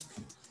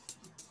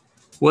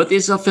What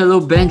is up,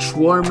 fellow bench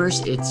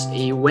warmers? It's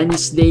a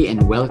Wednesday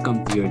and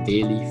welcome to your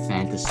daily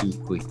fantasy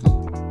quickie.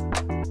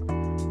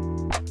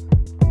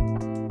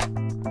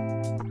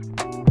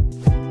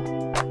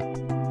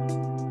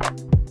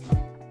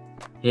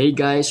 Hey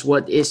guys,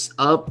 what is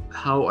up?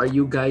 How are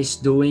you guys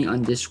doing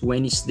on this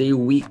Wednesday,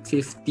 week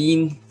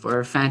 15 for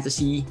our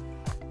fantasy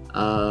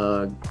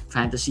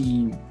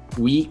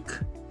week?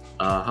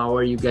 How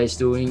are you guys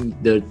doing?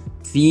 The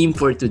theme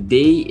for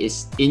today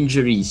is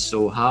injuries.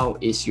 So how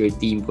is your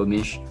team,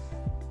 Komish?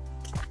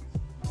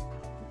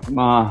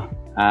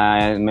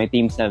 My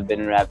teams have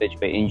been ravaged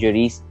by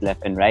injuries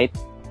left and right,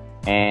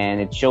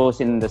 and it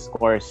shows in the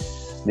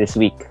scores this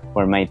week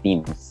for my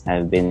teams.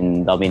 I've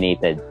been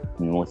dominated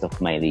in most of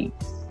my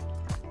leagues.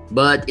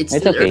 But it's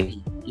still okay.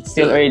 early. It's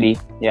still early.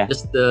 Yeah.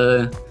 Just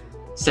the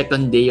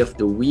second day of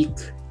the week.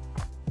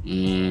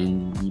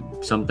 And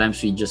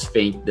sometimes we just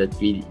think that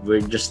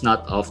we're just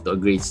not off to a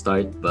great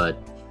start, but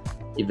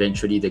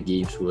eventually the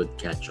games would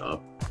catch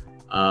up.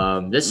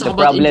 Let's talk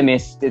about the problem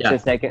is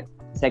it's the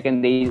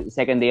second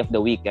day of the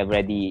week. I've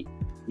already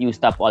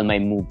used up all my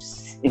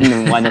moves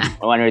in one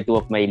or two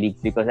of my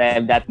leagues because I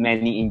have that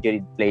many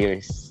injured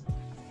players.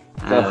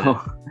 So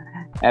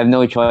I have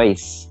no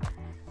choice.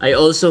 I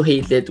also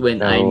hate it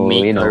when I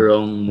make a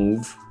wrong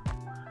move.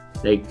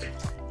 Like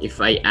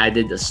if I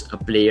added a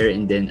player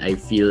and then I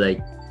feel like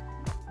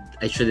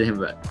I shouldn't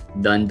have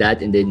done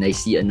that, and then I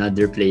see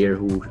another player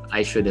who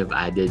I should have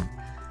added,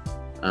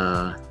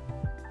 and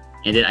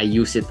then I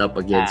use it up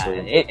again. So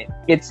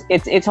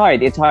it's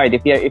hard. It's hard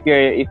if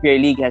your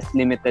league has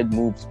limited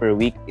moves per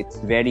week. It's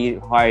very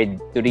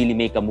hard to really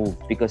make a move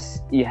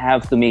because you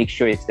have to make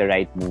sure it's the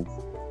right move.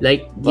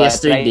 Like but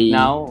yesterday, right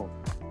now,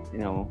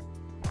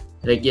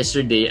 like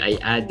yesterday,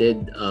 I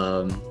added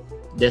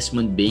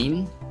Desmond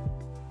Bain.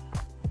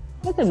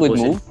 That's a good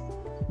move.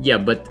 Yeah,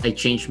 but I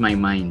changed my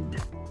mind.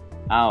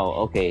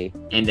 Oh, okay.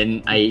 And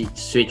then I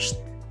switched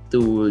to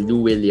Lou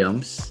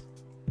Williams.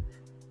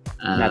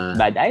 Not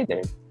bad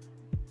either.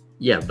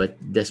 Yeah, but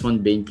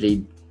Desmond Bain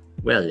played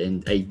well,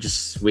 and I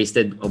just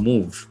wasted a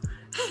move.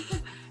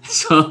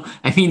 So,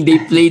 I mean, they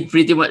played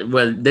pretty much...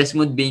 Well,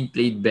 Desmond Bain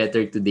played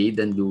better today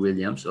than Lou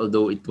Williams,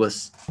 although it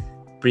was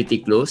pretty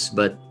close.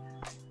 But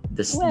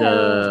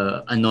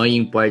the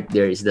annoying part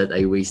there is that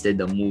I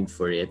wasted a move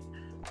for it.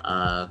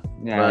 I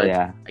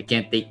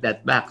can't take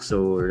that back.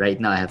 So right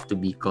now I have to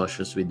be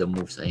cautious with the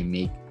moves I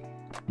make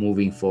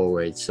moving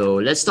forward. So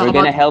let's talk We're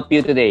gonna help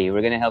you today.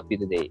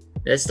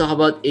 Let's talk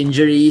about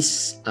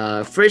injuries.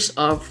 First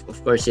off,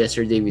 of course,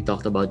 yesterday we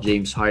talked about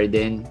James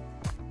Harden.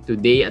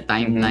 Today a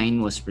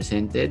timeline was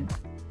presented,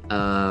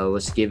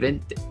 was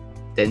given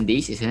 10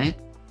 days, isn't it?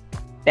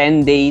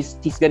 10 days.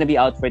 He's gonna be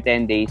out for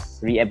 10 days,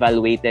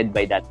 re-evaluated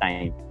by that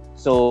time.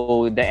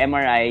 So the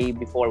MRI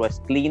before was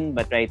clean,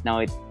 but right now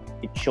it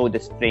showed a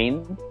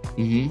strain.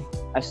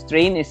 A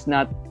strain is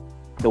not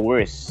the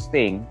worst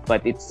thing,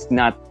 but it's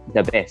not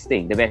the best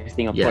thing. The best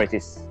thing, of course,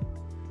 is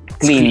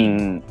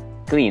clean.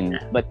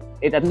 But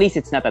at least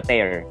it's not a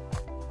tear.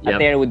 A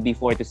tear would be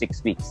 4 to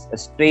 6 weeks. A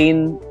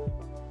strain,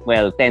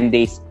 10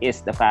 days is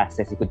the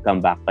fastest he could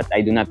come back, but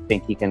I do not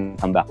think he can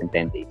come back in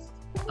 10 days.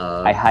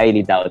 I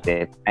highly doubt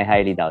it.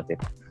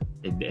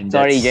 And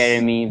sorry,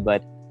 Jeremy,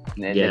 but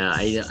I know.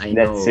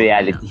 That's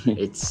reality.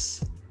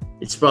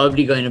 It's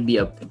probably going to be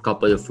a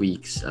couple of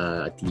weeks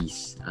at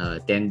least.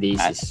 10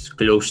 days is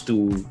close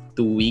to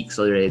 2 weeks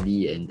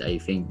already, and I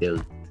think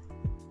he'll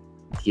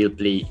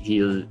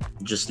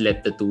just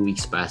let the 2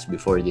 weeks pass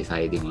before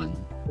deciding on.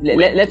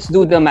 Let's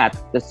do the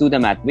math.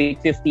 Week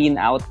 15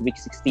 out, week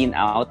 16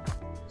 out.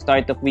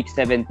 Start of week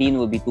 17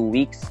 will be 2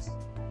 weeks.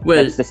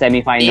 Well, that's the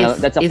semi-final.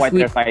 That's a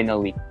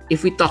quarter-final week.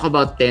 If we talk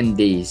about 10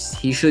 days,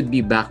 he should be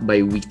back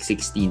by week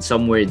 16,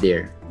 somewhere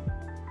there.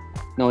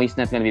 No, he's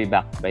not going to be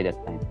back by that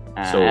time.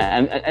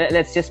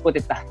 Let's just put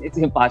it back. It's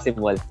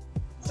impossible.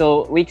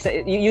 So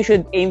you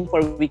should aim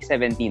for week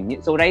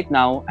 17. So right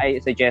now, I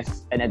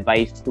suggest an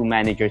advice to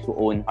managers who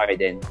own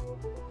Harden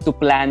to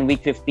plan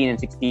week 15 and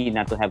 16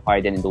 not to have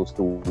Harden in those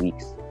 2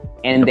 weeks.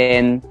 And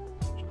then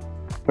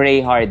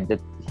pray hard that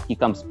he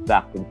comes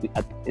back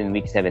in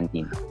week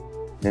 17.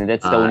 And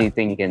that's the only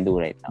thing you can do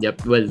right now.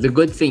 Yep. Well, the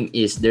good thing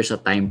is there's a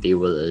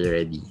timetable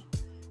already.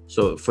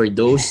 So for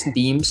those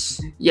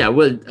teams,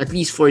 at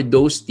least for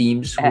those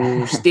teams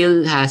who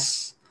still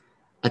has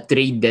a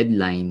trade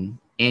deadline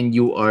and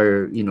you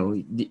are,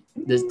 the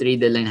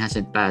trade deadline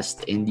hasn't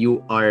passed and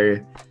you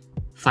are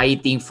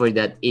fighting for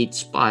that 8th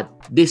spot,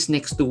 this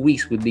next 2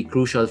 weeks would be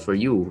crucial for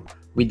you.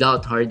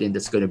 Without Harden,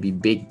 that's going to be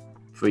big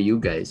for you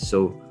guys.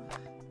 So,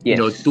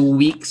 2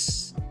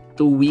 weeks,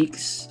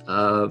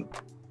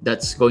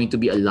 that's going to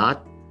be a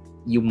lot.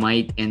 You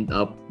might end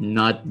up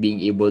not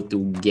being able to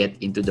get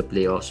into the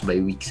playoffs by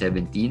week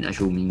 17,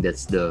 assuming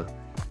that's the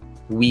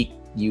week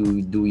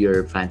you do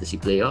your fantasy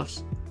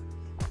playoffs.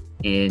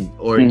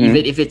 Or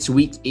even if it's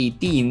week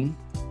 18,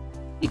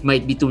 it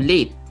might be too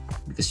late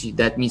because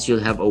that means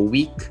you'll have a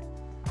week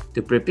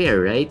to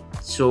prepare, right?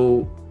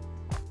 So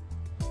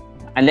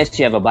unless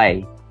you have a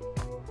bye.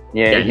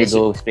 You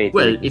go straight.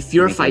 Well, if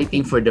you're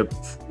fighting for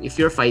if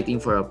you're fighting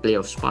for a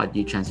playoff spot,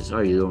 you chances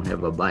are you don't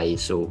have a bye,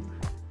 so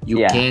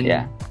you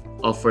can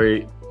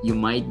offer. You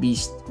might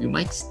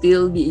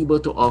still be able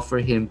to offer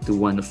him to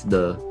one of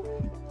the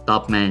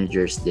top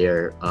managers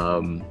there.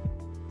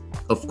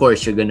 Of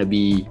course, you're gonna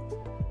be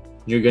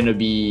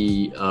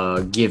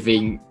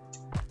giving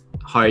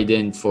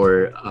Harden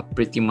for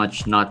pretty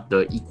much not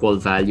the equal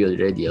value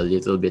already, a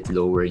little bit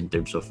lower in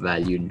terms of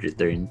value in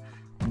return,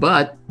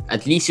 but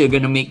at least you're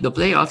gonna make the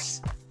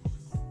playoffs.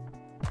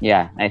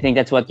 Yeah, I think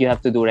that's what you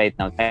have to do right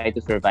now. Try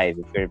to survive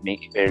if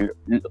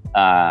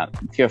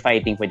you're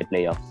fighting for the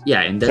playoffs.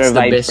 Yeah, and that's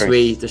survive the best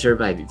way to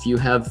survive.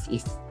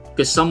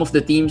 Because some of the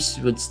teams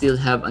would still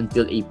have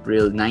until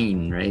April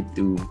 9, right,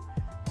 to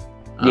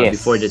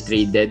before the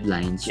trade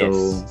deadline. So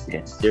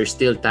there's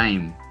still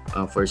time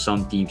for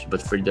some teams,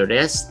 but for the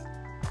rest,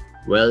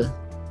 well,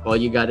 all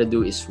you gotta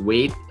do is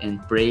wait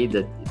and pray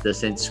that it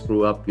doesn't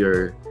screw up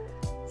your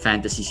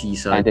fantasy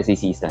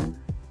season.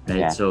 Right,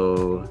 yeah.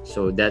 So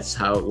that's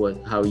how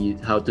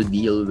to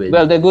deal with.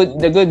 Well, the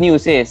good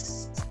news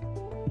is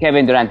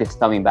Kevin Durant is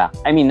coming back.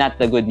 I mean, not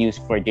the good news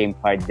for James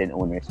Harden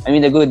owners. I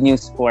mean, the good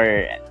news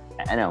for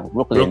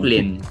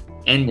Brooklyn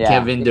and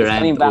Kevin Durant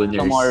coming back owners.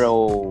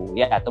 Tomorrow.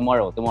 Yeah,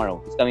 tomorrow.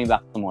 He's coming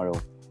back tomorrow.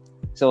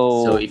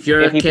 So if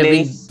you're a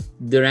Kevin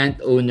Durant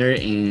owner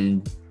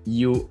and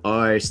you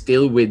are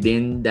still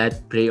within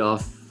that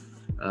playoff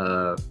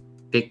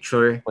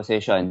picture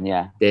position,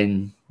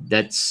 then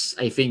that's,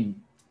 I think,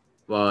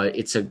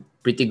 it's a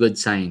pretty good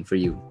sign for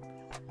you.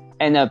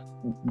 And a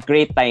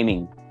great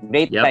timing.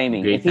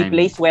 If he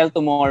plays well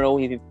tomorrow,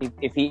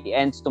 if he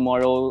ends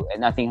tomorrow and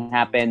nothing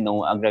happened,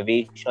 no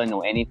aggravation, no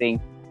anything,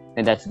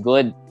 then that's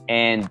good.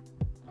 And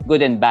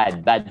good and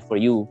bad. Bad for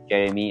you,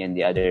 Jeremy, and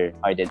the other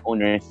Harden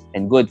owners,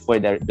 and good for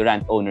the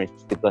Durant owners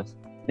because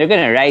they're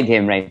gonna ride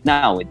him right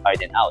now with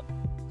Harden out.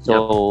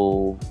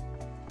 So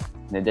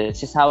that's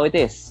just how it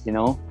is, you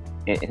know.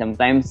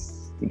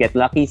 Sometimes you get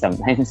lucky,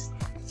 sometimes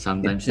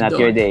it's not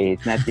your day.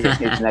 It's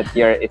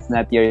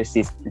not your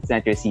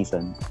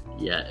season.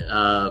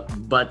 Yeah.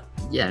 But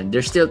yeah,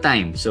 there's still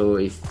time. So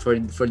if for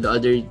the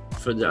other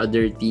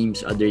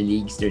teams, other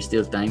leagues, there's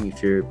still time.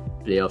 If your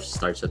playoffs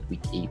starts at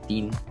week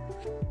 18,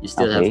 you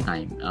still have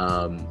time.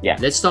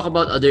 Let's talk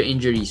about other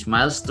injuries.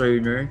 Miles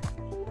Turner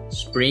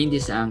sprained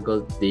his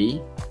ankle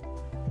today.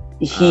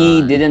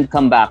 He didn't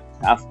come back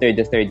after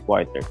the third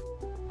quarter.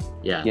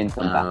 Yeah. He didn't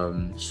come back.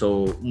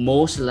 So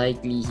most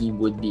likely he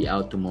would be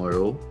out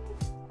tomorrow.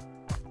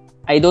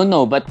 I don't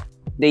know, but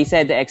they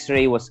said the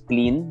X-ray was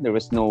clean. There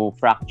was no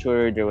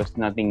fracture. There was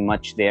nothing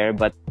much there.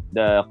 But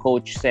the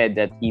coach said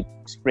that he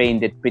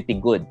sprained it pretty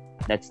good.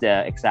 That's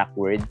the exact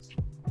words.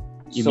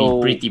 You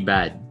mean pretty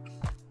bad?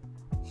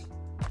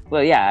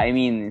 Well, yeah. I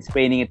mean,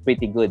 spraining it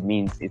pretty good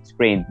means it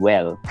sprained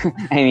well.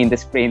 I mean, the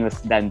sprain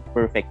was done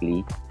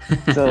perfectly.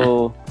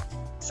 I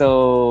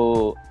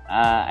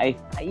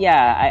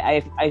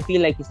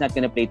feel like he's not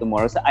gonna play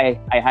tomorrow. So I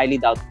highly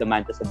doubt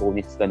Domantas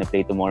Sabonis is gonna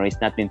play tomorrow. He's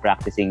not been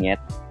practicing yet.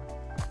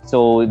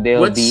 So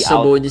they'll be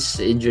out. What's Sabonis'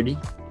 injury?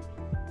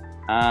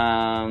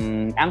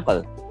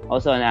 Ankle.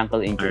 Also an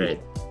ankle injury.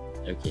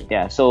 Alright. Okay.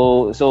 Yeah.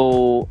 So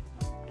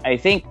I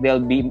think they'll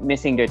be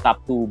missing their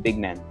top two big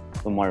men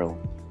tomorrow.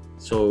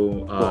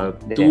 So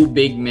two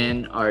big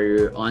men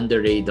are on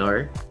the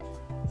radar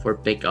for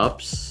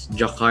pickups.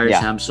 Jakar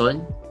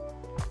Sampson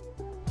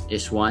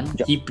is one.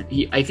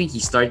 I think he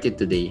started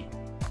today.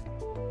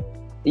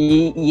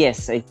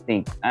 Yes, I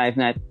think.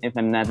 If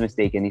I'm not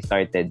mistaken, he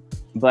started.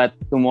 But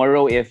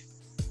tomorrow, if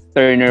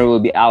Turner will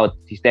be out,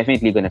 he's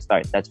definitely gonna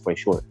start. That's for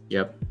sure.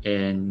 Yep.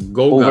 And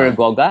Goga. Over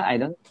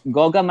Goga,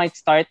 Goga might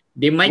start.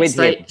 They might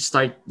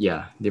start.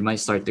 Yeah, they might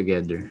start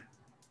together.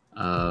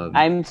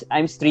 I'm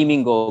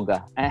streaming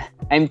Goga.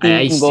 I'm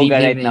teaming Goga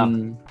right now.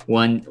 In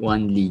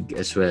one league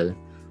as well.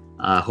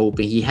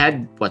 Hoping he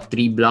had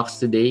 3 blocks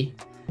today.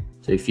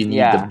 So if you need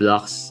the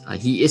blocks,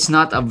 he is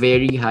not a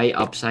very high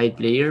upside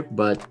player,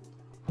 but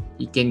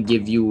he can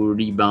give you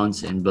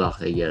rebounds and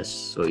blocks, I guess.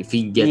 So if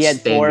he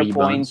gets 10 rebounds. He had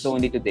 4 points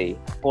only today.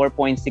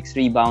 4.6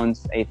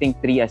 rebounds. I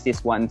think 3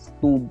 assists,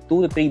 2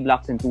 to 3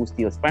 blocks and 2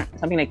 steals.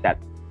 Something like that.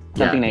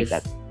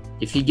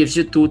 If he gives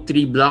you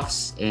 2-3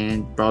 blocks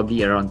and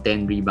probably around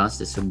 10 rebounds,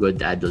 that's a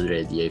good ad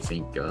already, I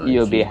think.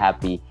 You'll be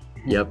happy.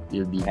 Yep,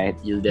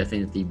 you'll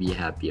definitely be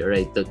happy. All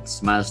right,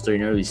 that's Miles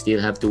Turner. We still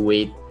have to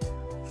wait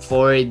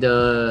for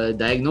the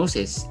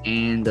diagnosis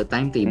and the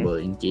timetable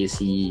in case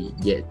he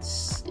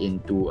gets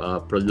into a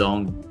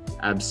prolonged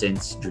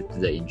absence due to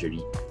the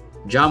injury.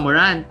 Ja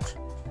Morant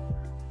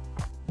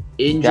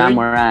injured. Ja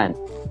Morant.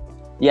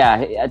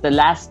 Yeah, at the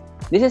last.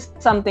 This is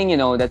something,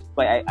 that's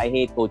why I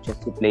hate coaches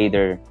who play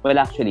their. Well,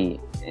 actually,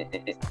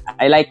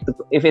 I like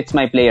if it's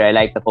my player, I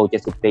like the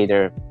coaches who play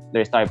their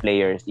star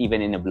players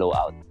even in a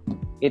blowout.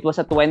 It was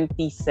a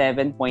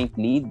 27-point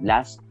lead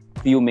last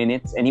few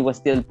minutes, and he was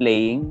still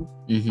playing.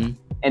 Mm-hmm.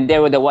 And they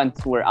were the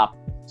ones who were up.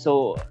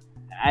 So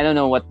I don't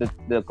know what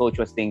the coach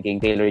was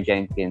thinking, Taylor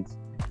Jenkins,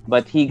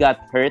 but he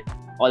got hurt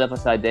all of a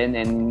sudden,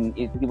 and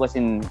he was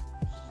in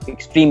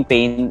extreme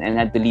pain and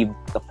had to leave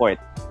the court.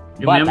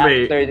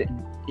 Remember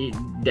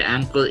the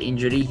ankle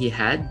injury he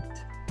had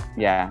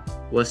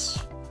was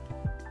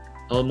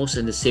almost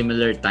in a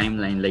similar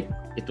timeline. Like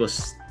it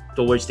was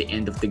towards the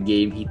end of the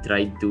game, he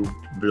tried to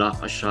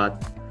block a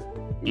shot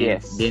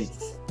and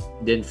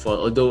didn't fall.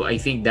 Although I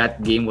think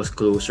that game was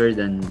closer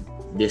than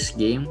this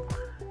game.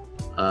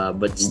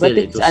 But still,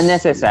 it's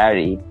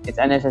unnecessary. It's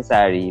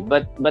unnecessary.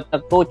 But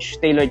the coach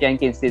Taylor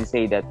Jenkins did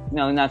say that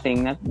no,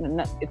 nothing.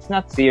 It's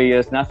not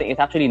serious. Nothing. It's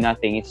actually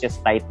nothing. It's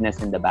just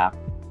tightness in the back.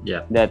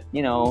 Yeah. That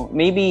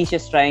maybe he's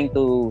just trying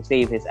to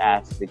save his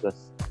ass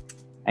because,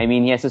 I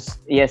mean, he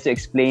has to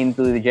explain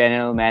to the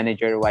general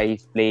manager why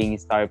he's playing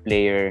his star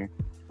player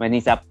when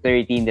he's up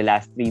 30 in the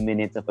last 3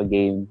 minutes of a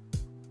game.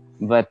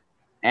 But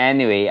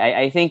anyway,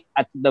 I think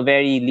at the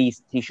very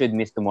least he should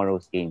miss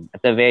tomorrow's game.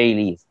 At the very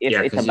least, if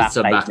it's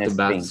a back-to-back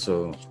thing.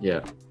 So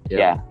yeah.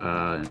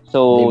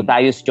 So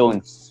Tyus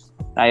Jones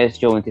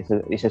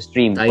is a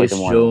stream for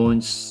tomorrow.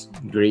 Jones,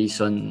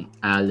 Grayson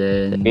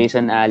Allen,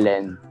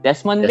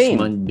 Desmond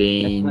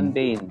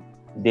Bain,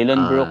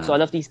 Dylan Brooks.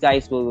 All of these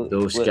guys will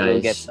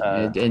get.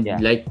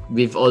 Like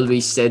we've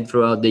always said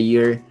throughout the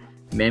year,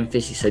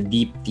 Memphis is a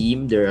deep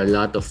team. There are a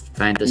lot of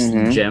fantasy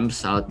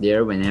gems out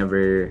there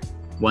whenever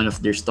one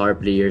of their star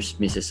players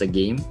misses a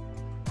game.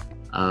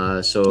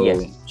 So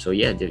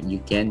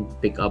you can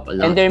pick up a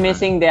lot. And they're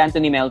missing the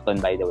Anthony Melton,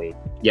 by the way.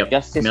 Yep.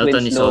 Justice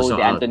Melton Winslow, is also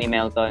the out. Anthony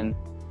Melton.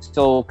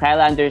 So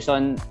Kyle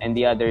Anderson and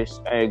the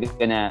others are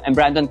gonna, and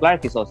Brandon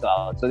Clark is also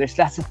out. So there's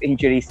lots of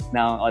injuries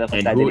now all of a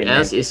and sudden. who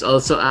else is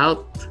also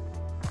out?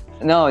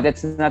 No,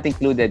 that's not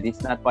included.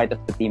 He's not part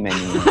of the team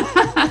anymore.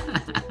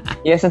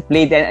 He hasn't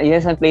played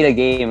a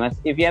game.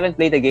 If you haven't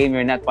played a game,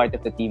 you're not part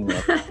of the team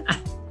yet.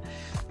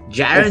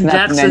 Jaren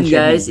Jackson,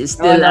 guys, is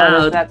still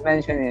out. Let's not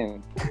mention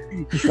him.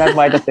 He's not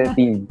part of the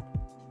team.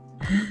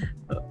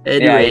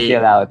 Anyway, he's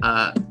still out.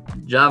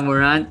 Ja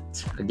Morant,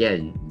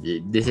 again,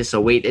 this is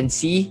a wait and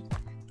see.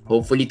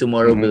 Hopefully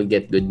tomorrow we'll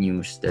get good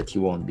news that he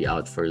won't be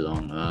out for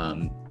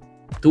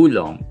too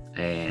long,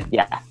 and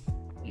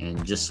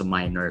just a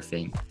minor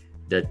thing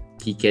that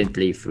he can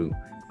play through.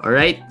 All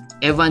right,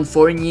 Evan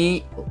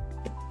Fournier.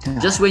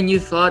 Just when you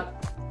thought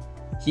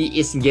he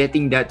is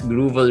getting that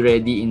groove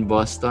already in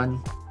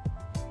Boston.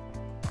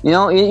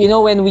 You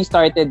know when we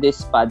started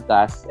this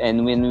podcast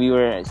and when we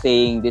were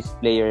saying this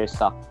player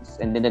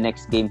sucks, and then the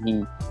next game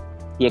he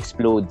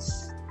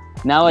explodes.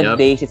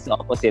 Nowadays it's the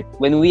opposite.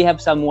 When we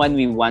have someone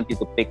we want you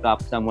to pick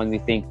up, someone we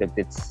think that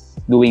is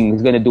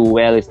gonna do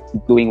well, is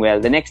doing well,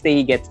 the next day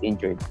he gets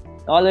injured.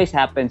 It always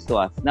happens to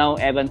us. Now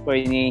Evan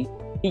Fournier,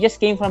 he just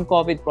came from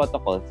COVID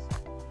protocols.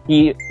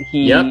 He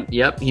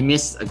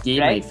missed a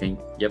game, right? I think.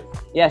 Yep.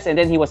 Yes, and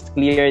then he was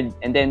cleared,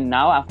 and then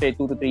now after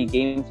 2 to 3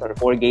 games or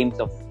 4 games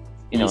of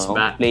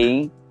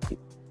playing,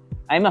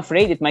 I'm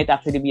afraid it might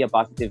actually be a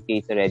positive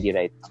case already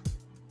right now.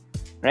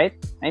 Right?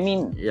 I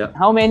mean,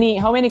 how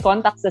many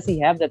contacts does he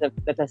have that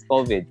has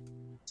COVID?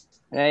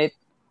 Right?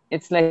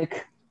 It's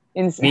like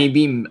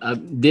maybe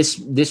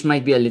this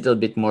might be a little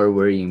bit more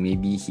worrying.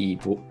 Maybe he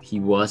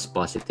was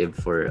positive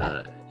for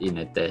in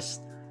a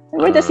test.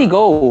 Where does he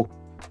go?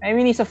 I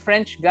mean, he's a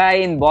French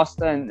guy in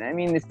Boston. I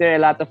mean, is there a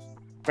lot of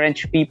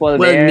French people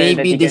there? Well,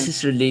 maybe this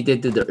is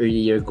related to the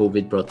earlier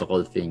COVID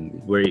protocol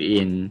thing,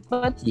 wherein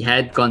he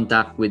had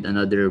contact with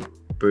another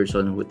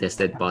person who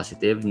tested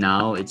positive.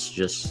 Now it's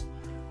just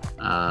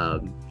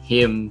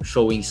him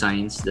showing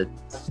signs that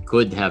he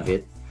could have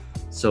it.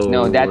 So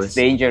no, that's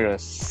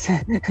dangerous.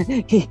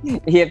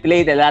 he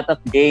played a lot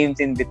of games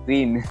in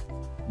between.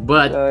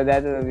 But so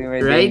that would be more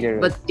dangerous.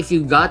 But if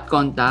you got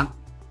contact,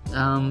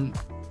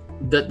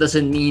 that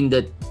doesn't mean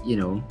that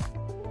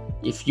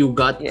if you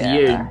got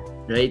cleared,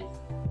 right?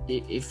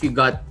 If you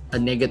got a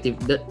negative,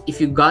 if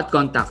you got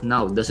contact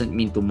now, doesn't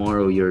mean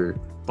tomorrow you're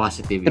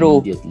positive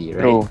immediately,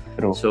 right?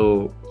 True.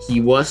 So he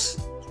was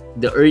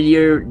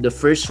the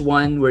first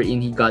one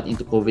wherein he got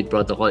into COVID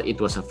protocol. It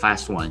was a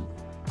fast one.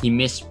 He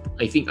missed,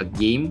 I think,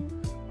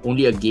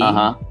 only a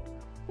game,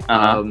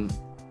 and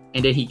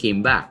then he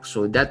came back.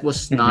 So that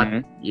was not,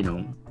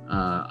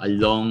 a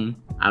long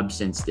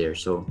absence there.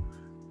 So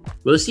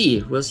we'll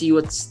see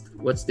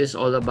what's this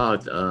all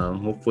about.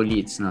 Hopefully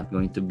it's not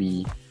going to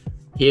be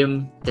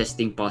him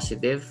testing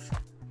positive.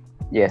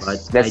 Yes,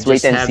 but let's I wait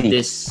just and have see.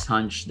 this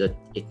hunch that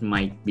it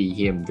might be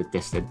him that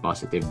tested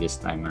positive this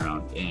time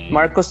around. And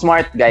Marcus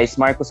Smart, guys.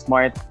 Marcus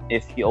Smart,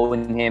 if you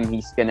own him,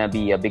 he's gonna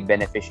be a big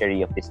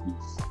beneficiary of this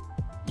news.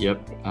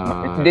 Yep.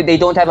 They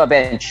don't have a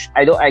bench.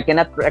 I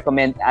cannot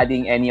recommend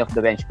adding any of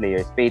the bench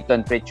players.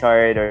 Peyton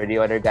Pritchard or the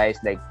other guys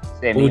like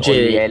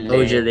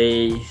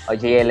Ojale,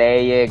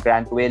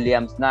 Grant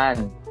Williams,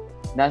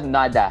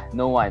 nada,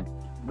 no one.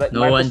 But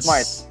Marcus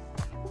Smart.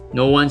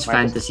 No one's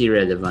fantasy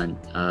relevant.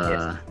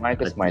 Yes,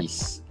 Marcus Smart.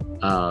 Least.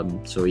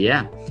 So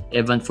yeah,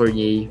 Evan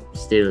Fournier,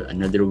 still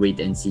another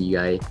wait and see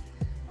guy.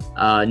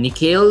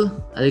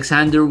 Nickeil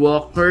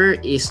Alexander-Walker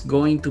is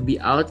going to be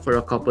out for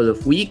a couple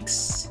of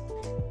weeks.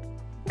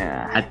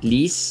 At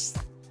least.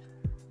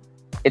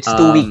 It's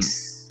 2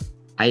 weeks.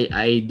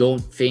 I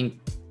don't think.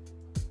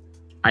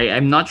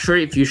 I'm not sure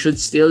if you should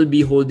still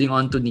be holding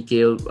on to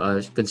Nickeil,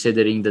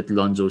 considering that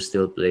Lonzo's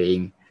still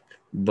playing.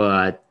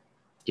 But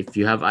if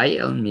you have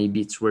IL,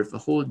 maybe it's worth a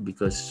hold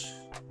because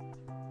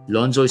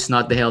Lonzo is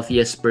not the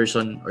healthiest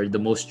person or the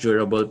most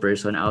durable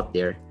person out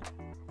there.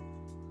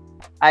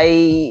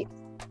 I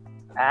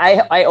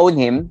own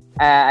him.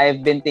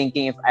 I've been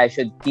thinking if I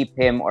should keep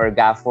him or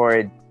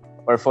Gafford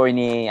or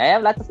Fournier. I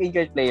have lots of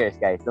injured players,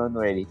 guys. Don't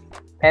worry.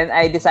 And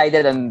I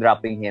decided on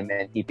dropping him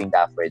and keeping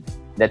Gafford.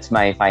 That's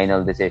my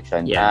final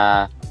decision.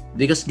 Yeah.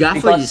 Because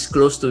Gafford is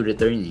close to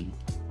returning.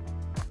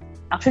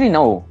 Actually,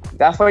 no.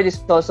 Gafford is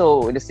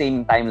also the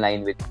same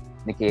timeline with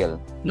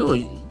Nickeil. No,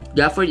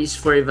 Gafford is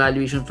for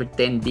evaluation for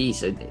 10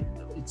 days.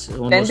 It's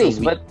almost 10 days,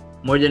 a week, but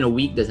more than a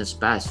week that has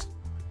passed.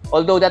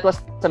 Although that was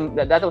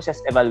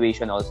just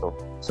evaluation also.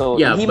 So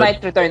he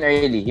might return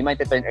early. He might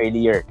return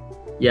earlier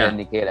than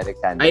Nickeil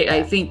Alexander.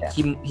 I think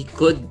he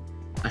could,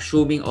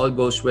 assuming all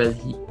goes well,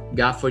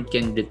 Gafford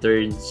can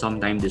return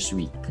sometime this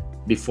week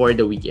before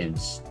the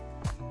weekends.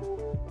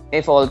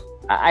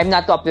 I'm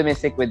not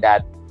optimistic with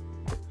that.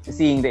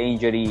 Seeing the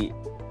injury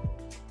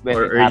when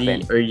or it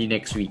happened. early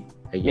next week,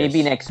 I guess.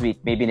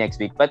 Maybe next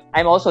week. But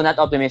I'm also not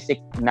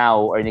optimistic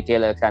now or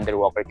Nickeil Alexander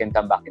Walker can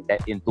come back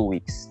in 2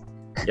 weeks.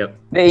 Yep.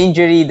 The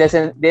injury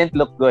didn't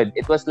look good.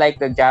 It was like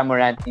the Ja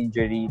Morant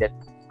injury that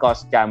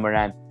cost Ja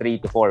Morant 3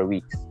 to 4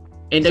 weeks.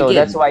 And so again,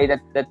 that's why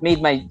that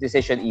made my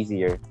decision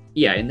easier.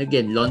 Yeah, and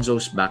again,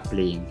 Lonzo's back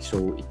playing,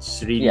 so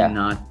it's really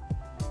not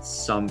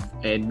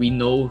and we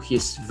know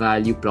his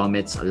value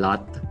plummets a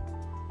lot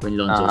when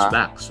Lonzo's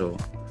back. So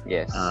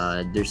yes,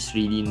 there's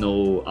really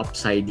no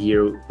upside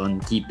here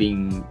on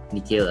keeping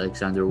Nickeil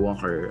Alexander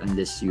Walker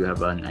unless you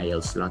have an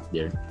IL slot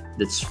there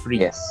that's free.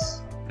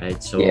 Yes.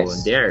 Right, so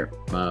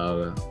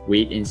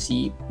wait and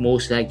see.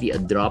 Most likely a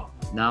drop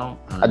now.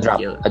 A drop.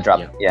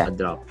 A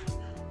drop.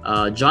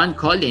 John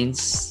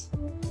Collins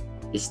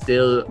is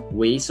still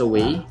ways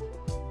away.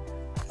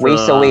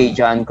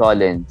 John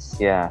Collins.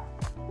 Yeah.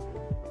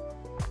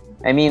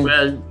 I mean,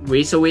 well,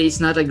 ways away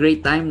is not a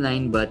great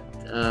timeline, but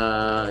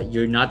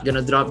you're not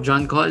gonna drop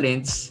John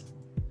Collins.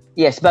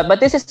 Yes, but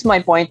this is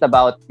my point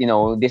about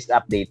these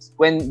updates.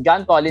 When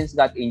John Collins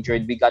got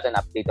injured, we got an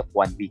update of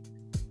 1 week.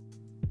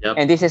 Yep.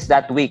 And this is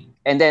that week.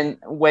 And then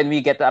when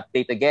we get the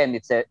update again,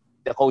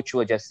 the coach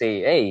will just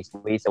say, hey, he's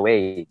ways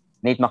away.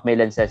 Nate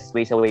McMillan says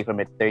ways away from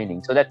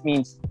returning. So that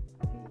means,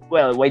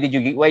 well, why did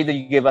you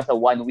give us a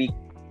 1 week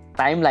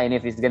timeline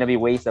if it's gonna be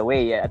ways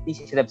away? At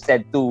least you should have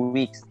said 2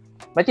 weeks.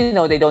 But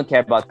they don't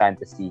care about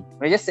fantasy.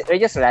 We're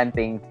just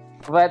ranting.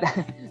 But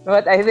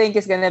I think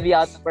it's gonna be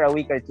out for a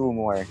week or 2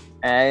 more.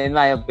 In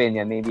my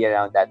opinion, maybe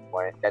around that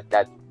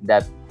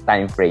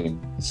time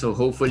frame. So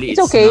hopefully it's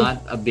okay.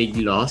 Not a big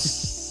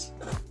loss.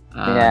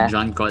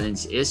 John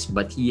Collins is,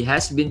 but he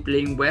has been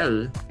playing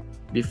well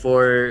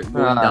before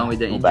going down with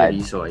the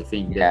injury. Bad. So I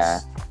think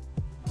that's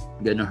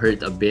gonna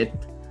hurt a bit.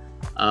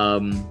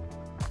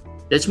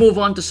 Let's move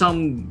on to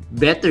some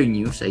better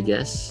news, I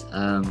guess.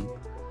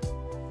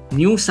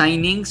 New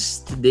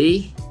signings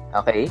today.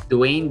 Okay.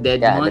 Dwayne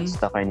Dedmon. Yeah, let's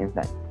talk our news.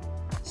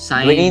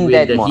 Signed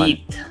with the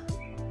Heat.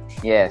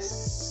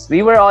 Yes.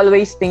 We were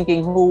always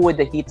thinking who would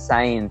the Heat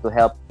sign to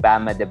help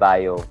Bam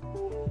Adebayo.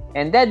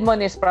 And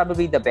Dedmon is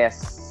probably the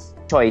best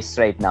choice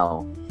right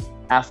now.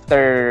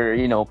 After,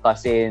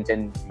 Cousins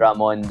and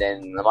Drummond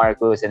and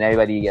Marcus and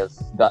everybody else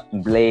got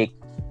Blake.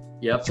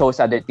 Yep. Chose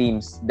other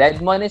teams.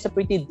 Dedmon is a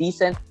pretty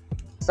decent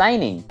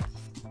signing.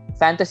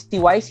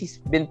 Fantasy-wise, he's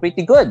been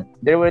pretty good.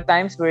 There were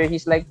times where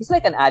he's like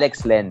an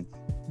Alex Len.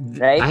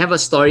 Right? I have a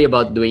story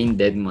about Dwayne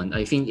Dedmon.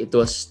 I think it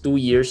was 2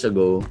 years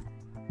ago.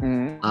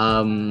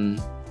 Mm-hmm.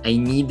 I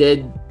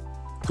needed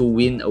to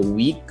win a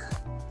week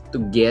to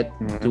get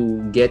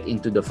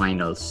into the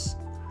finals.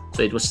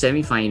 So it was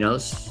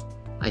semifinals.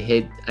 I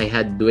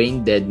had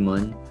Dwayne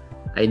Dedmon.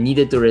 I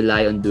needed to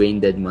rely on Dwayne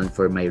Dedmon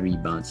for my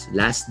rebounds.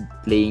 Last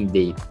playing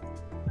date,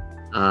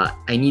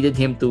 I needed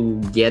him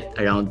to get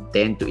around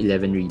 10 to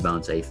 11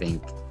 rebounds, I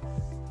think.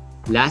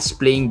 Last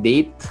playing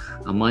date,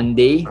 a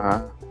Monday.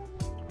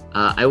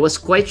 I was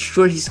quite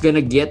sure he's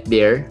gonna get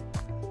there,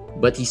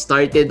 but he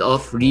started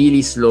off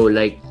really slow.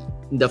 Like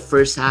in the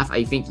first half,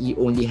 I think he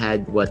only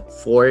had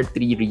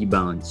 3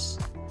 rebounds.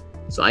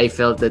 So I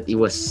felt that I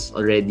was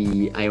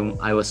already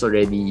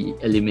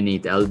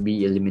eliminated. I'll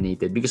be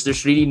eliminated because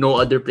there's really no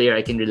other player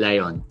I can rely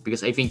on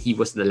because I think he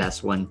was the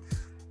last one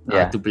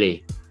to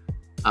play.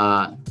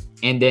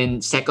 And then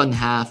second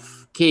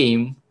half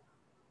came.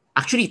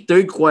 Actually,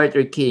 third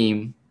quarter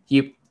came.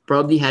 He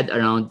probably had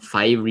around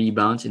 5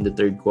 rebounds in the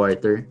third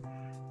quarter.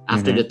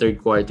 After the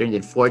third quarter, and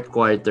then fourth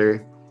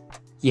quarter,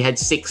 he had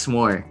 6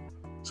 more.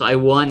 So I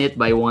won it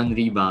by 1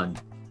 rebound.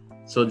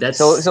 So that's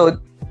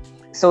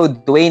So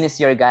Dwayne is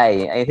your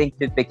guy. I think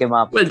you pick him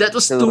up. Well, that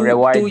was to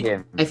reward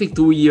him. I think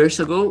 2 years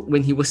ago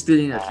when he was still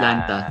in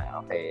Atlanta.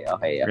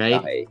 Okay. Right?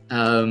 Okay.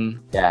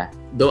 Yeah.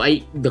 Though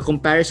the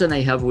comparison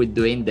I have with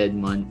Dwayne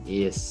Dedmon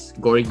is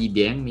Gorgui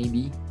Dieng,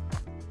 maybe.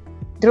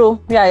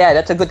 True. Yeah.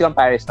 That's a good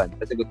comparison.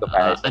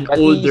 An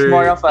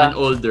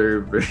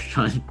older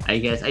version, I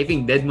guess. I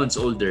think Dedmon's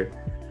older.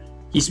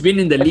 He's been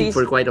in the league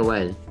for quite a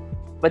while.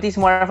 But he's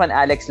more of an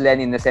Alex Len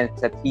in the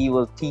sense that he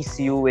will tease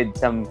you with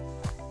some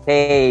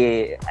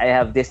hey, I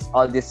have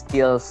all these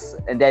skills,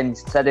 and then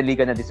suddenly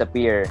gonna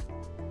disappear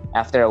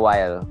after a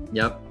while.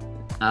 Yep.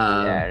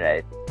 Yeah,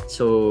 right.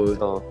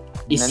 So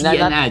is he not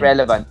an ad?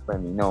 relevant for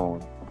me. No.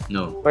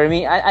 For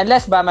me,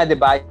 unless Bama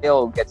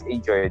Adebayo gets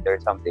injured or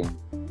something,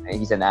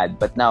 he's an ad.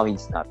 But now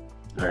he's not.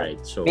 All right.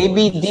 So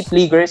maybe deep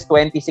leaguers,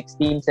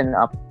 2016s and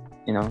up.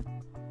 You know,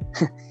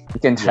 you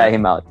can try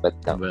him out. But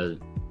no.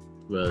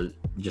 Well,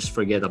 just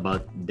forget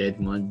about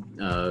Dedmon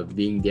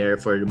being there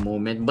for the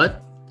moment.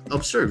 But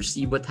observe,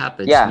 see what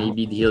happens. Yeah.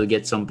 Maybe he'll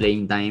get some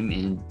playing time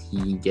and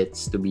he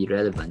gets to be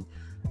relevant.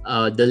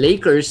 The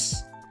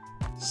Lakers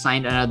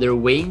signed another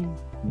wing,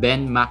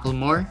 Ben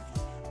McLemore.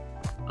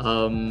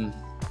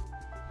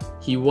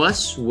 He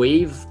was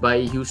waived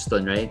by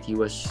Houston, right? He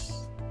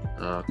was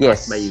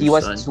yes, cut by Houston. He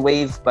was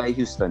waived by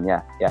Houston.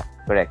 Yeah,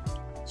 correct.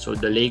 So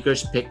the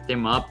Lakers picked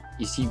him up.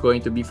 Is he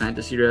going to be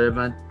fantasy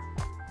relevant?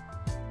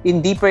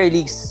 In deeper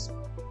leagues,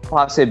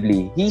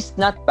 possibly. He's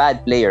not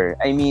bad player.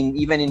 I mean,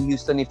 even in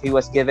Houston, if he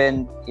was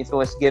given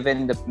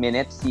the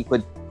minutes, he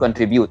could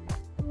contribute.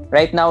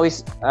 Right now,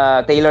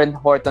 Taylor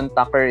Horton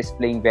Tucker is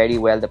playing very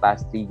well the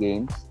past 3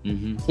 games.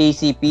 Mm-hmm.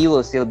 KCP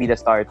will still be the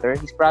starter.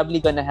 He's probably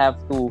gonna have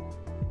to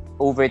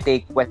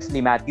overtake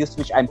Wesley Matthews,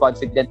 which I'm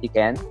confident he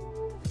can.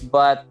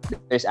 But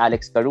there's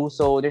Alex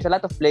Caruso. There's a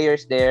lot of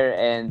players there,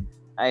 and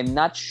I'm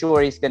not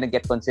sure he's gonna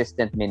get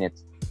consistent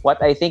minutes.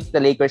 What I think the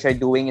Lakers are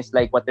doing is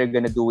like what they're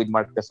gonna do with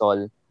Marc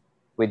Gasol,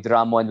 with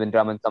Drummond when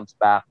Drummond comes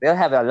back. They'll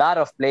have a lot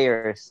of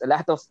players, a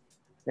lot of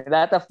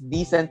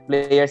decent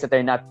players that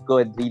are not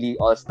good, really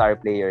all-star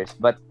players.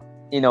 But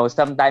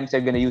sometimes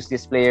they're gonna use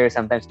this player,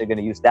 sometimes they're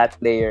gonna use that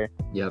player.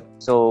 Yep.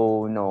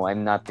 So no,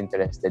 I'm not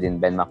interested in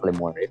Ben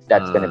McLemore if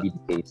that's gonna be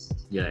the case.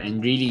 Yeah,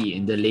 and really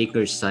in the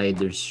Lakers side,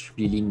 there's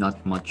really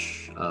not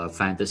much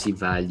fantasy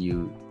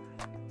value.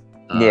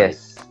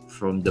 Yes.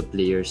 From the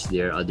players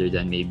there, other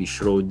than maybe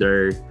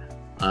Schroeder,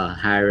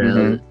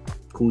 Harrell,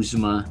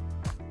 Kuzma.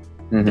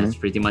 That's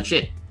pretty much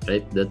it,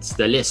 right? That's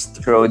the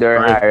list. Schroeder,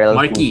 Harrell,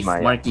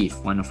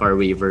 Markieff, one of our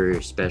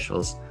waiver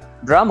specials.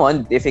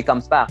 Drummond, if he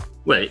comes back.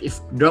 Well, if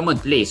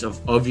Drummond plays,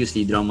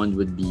 obviously Drummond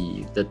would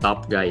be the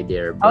top guy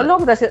there. But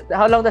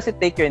how long does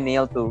it take your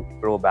nail to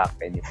grow back?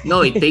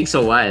 No, it takes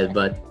a while,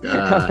 but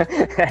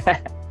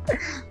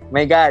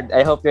my God,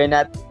 I hope you're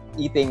not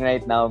eating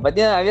right now. But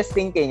I was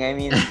thinking, I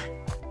mean,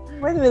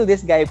 when will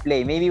this guy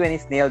play? Maybe when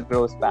his nail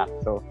grows back.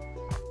 So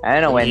I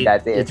don't know when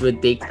that is. It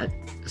would take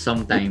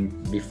some time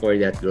before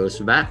that grows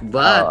back,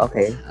 but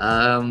okay.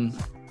 I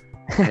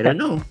don't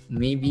know.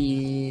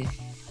 Maybe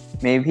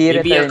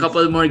a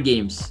couple more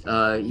games.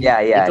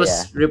 It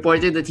was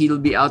reported that he'll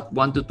be out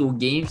 1 to 2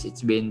 games.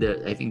 It's been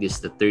I think this is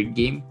the 3rd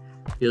game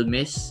he'll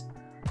miss.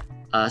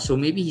 So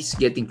maybe he's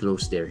getting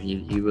close there.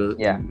 He will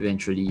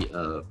eventually.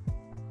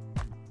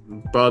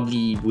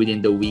 Probably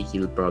within the week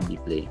he'll probably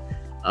play.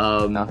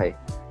 Okay.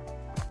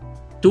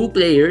 2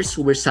 players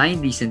who were signed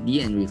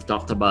recently, and we've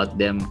talked about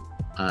them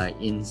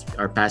in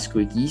our past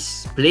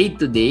quickies, played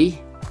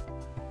today.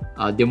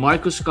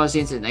 DeMarcus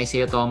Cousins and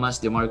Isaiah Thomas.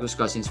 DeMarcus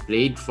Cousins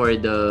played for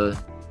the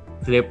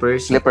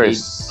Clippers. He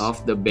played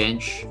off the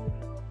bench.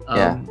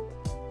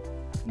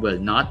 Well,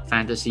 not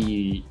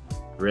fantasy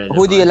relevant.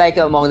 Who do you like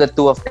among the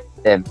 2 of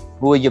them?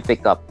 Who would you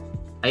pick up?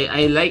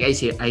 I like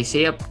Isaiah.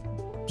 Isaiah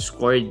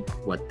scored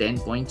 10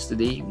 points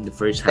today in the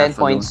first half. 10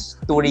 points,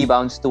 2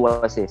 rebounds, 2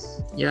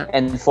 assists. Yeah.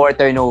 And 4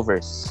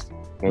 turnovers.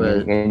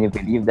 Can you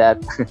believe that?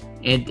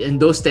 and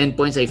those 10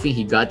 points, I think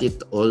he got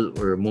it all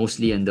or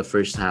mostly in the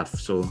first half.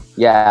 So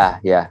yeah.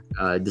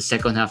 The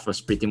second half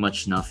was pretty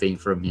much nothing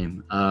from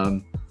him.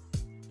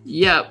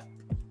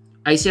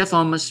 Isaiah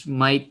Thomas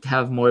might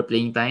have more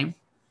playing time.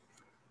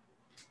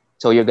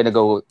 So you're gonna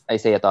go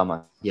Isaiah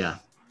Thomas? Yeah.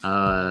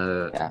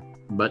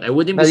 But I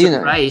wouldn't be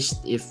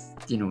surprised if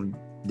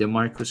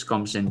DeMarcus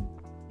comes and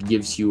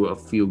gives you a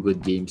few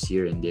good games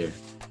here and there.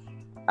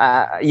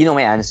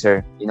 My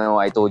answer.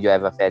 I told you I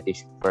have a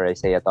fetish for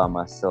Isaiah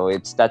Thomas, so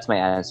that's my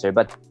answer.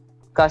 But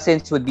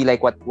Cousins would be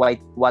like what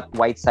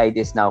Whiteside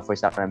is now for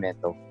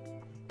Sacramento.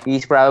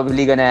 He's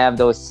probably gonna have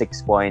those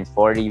 6 points,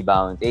 4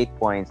 rebounds, 8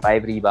 points,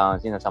 5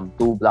 rebounds. Some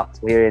 2 blocks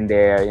here and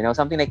there.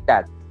 Something like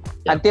that.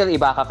 Yeah. Until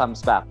Ibaka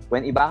comes back.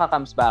 When Ibaka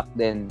comes back,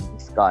 then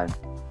he's gone.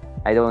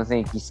 I don't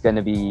think he's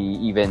gonna be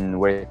even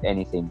worth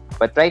anything.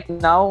 But right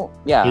now,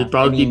 he'll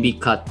probably be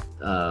cut.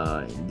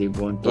 They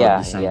won't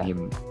probably sign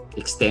him.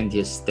 Extend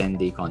his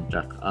 10-day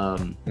contract.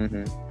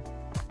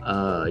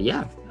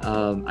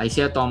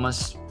 Isaiah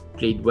Thomas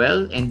played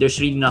well, and there's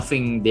really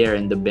nothing there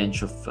in the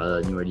bench of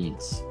New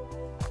Orleans.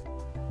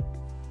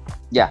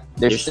 Yeah,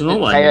 there's no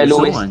one.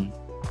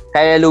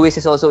 Kyle Lewis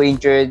is also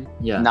injured.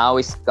 Yeah. Now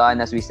he's gone,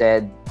 as we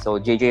said. So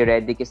JJ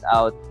Redick is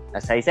out.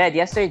 As I said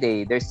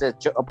yesterday, there's an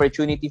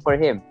opportunity for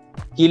him.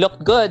 He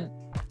looked good,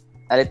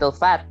 a little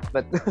fat,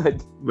 but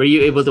good. Were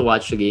you able to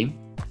watch the game?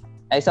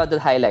 I saw the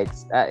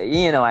highlights.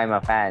 I'm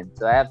a fan,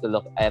 so I have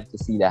to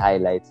see the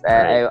highlights.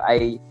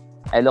 Right.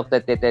 I looked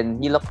at it,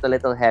 and he looked a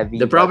little heavy.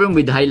 The problem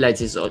with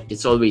highlights is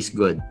it's always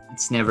good.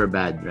 It's never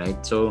bad, right?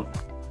 So,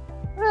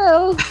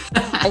 well,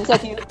 I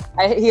said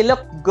he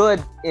looked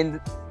good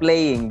in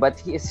playing, but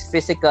his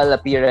physical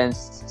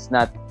appearance is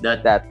not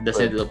that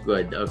doesn't good. look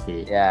good.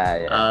 Okay.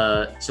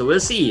 Yeah. So we'll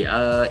see.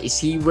 Is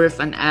he worth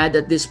an ad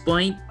at this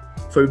point?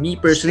 For me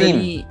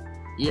personally,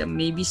 yeah,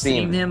 maybe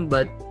stream him.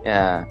 But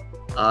yeah,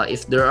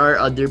 if there are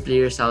other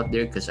players out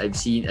there, because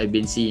I've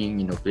been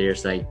seeing,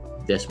 players like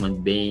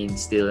Desmond Bain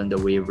still on the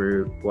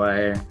waiver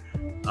wire,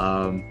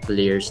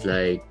 players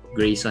like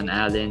Grayson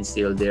Allen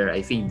still there.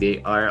 I think they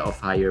are of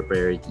higher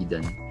priority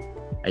than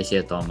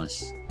Isaiah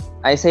Thomas.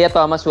 Isaiah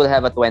Thomas will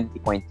have a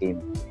 20-point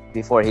game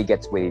before he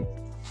gets waived.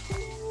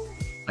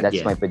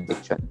 That's my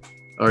prediction.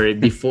 Or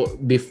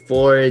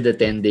before the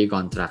 10-day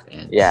contract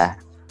ends. Yeah.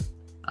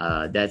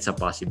 That's a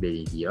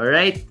possibility. All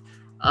right.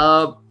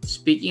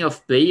 Speaking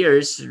of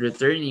players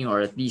returning,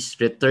 or at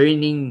least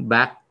returning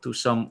back to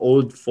some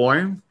old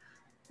form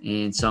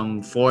and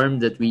some form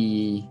that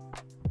we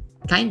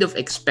kind of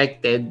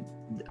expected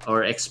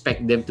or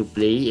expect them to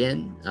play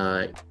in.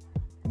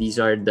 These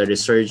are the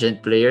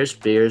resurgent players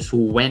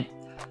who went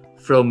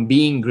from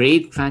being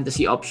great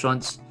fantasy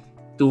options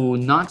to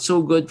not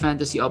so good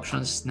fantasy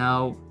options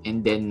now,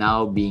 and then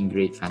now being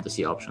great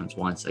fantasy options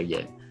once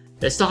again.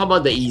 Let's talk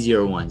about the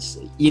easier ones.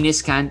 Enes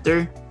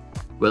Kanter.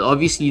 Well,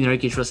 obviously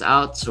Nurkic was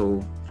out,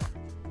 so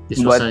this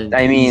was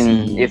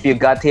easy... if you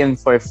got him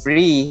for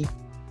free,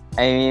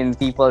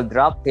 people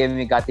dropped him,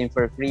 you got him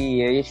for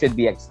free, you should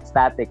be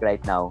ecstatic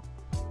right now.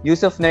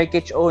 Yusuf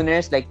Nurkic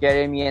owners like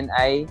Jeremy and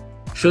I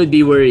should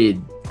be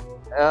worried.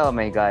 Oh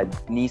my God,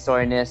 knee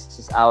soreness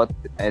is out.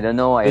 I don't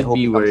know. I hope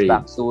he comes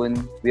back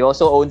soon. We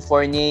also own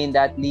Fournier in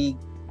that league.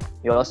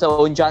 We also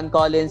own John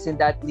Collins in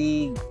that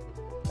league.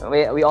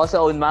 We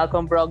also own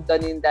Malcolm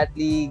Brogdon in that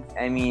league.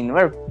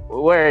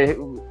 We're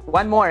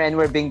one more and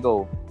we're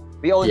bingo.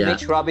 We own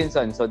Mitch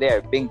Robinson, so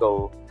there,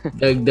 bingo.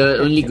 The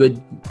only good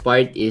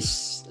part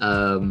is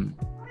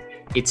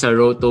it's a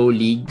roto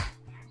league,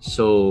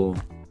 so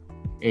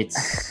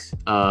it's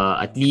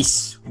at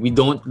least we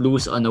don't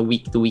lose on a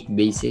week-to-week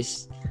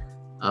basis.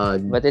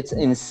 But it's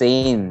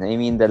insane.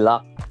 The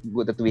luck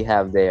that we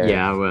have there.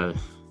 Yeah, well.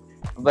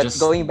 But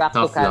going back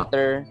to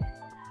Kanter,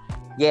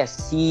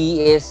 yes,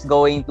 he is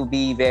going to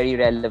be very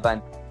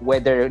relevant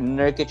whether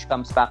Nurkic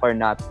comes back or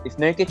not. If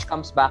Nurkic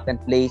comes back and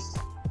plays,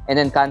 and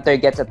then Kanter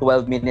gets a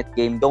 12-minute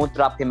game, don't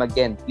drop him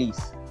again, please.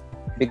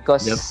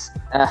 Because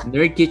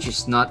Nurkic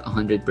is not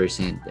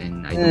 100%,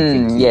 and I don't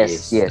think he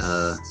is.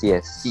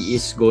 Yes. He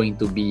is going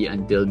to be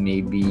until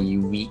maybe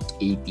week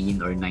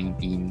 18 or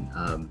 19.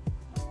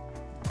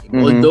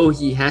 Although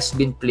he has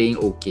been playing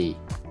okay,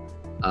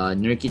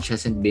 Nurkic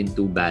hasn't been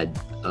too bad.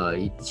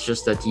 It's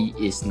just that he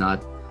is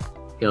not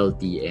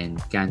healthy, and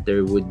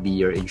Kanter would be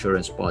your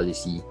insurance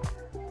policy.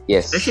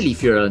 Yes. Especially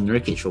if you're a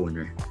Nurkic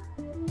owner.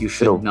 You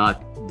should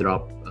not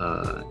drop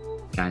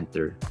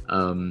Kanter.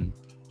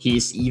 He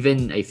is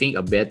even, I think,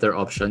 a better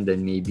option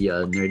than maybe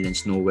a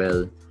Nerlens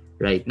Noel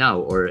right now,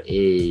 or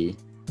a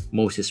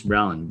Moses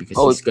Brown, because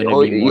he's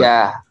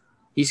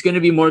gonna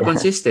be more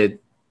consistent.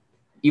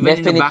 Even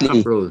in the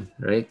backup role,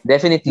 right?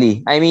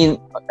 Definitely. Enes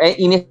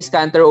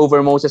Kanter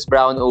over Moses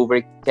Brown, over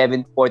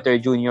Kevin Porter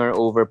Jr.,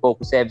 over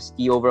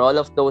Pokusevski, over all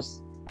of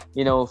those,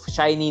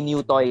 shiny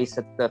new toys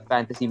that the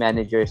fantasy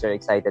managers are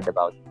excited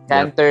about.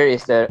 Kanter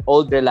is the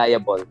old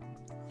reliable.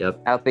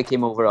 Yep. I'll pick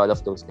him over all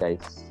of those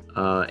guys.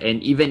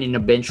 And even in a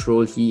bench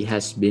role, he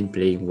has been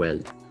playing well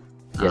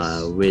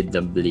with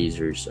the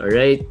Blazers. All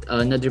right.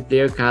 Another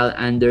player, Kyle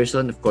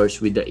Anderson, of course,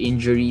 with the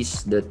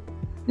injuries that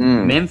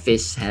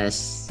Memphis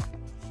has.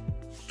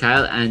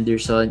 Kyle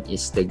Anderson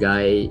is the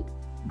guy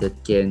that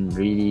can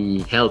really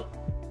help.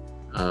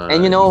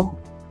 And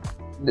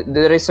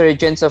the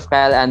resurgence of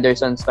Kyle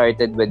Anderson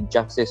started when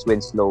Justice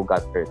Winslow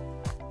got hurt.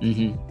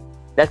 Mm-hmm.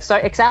 That's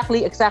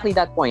exactly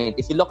that point.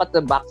 If you look at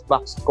the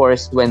box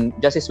scores when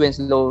Justice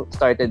Winslow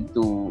started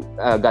to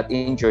got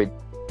injured,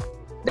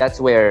 that's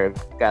where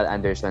Kyle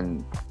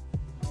Anderson,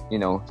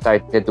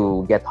 started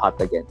to get hot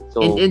again.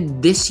 So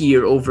and this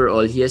year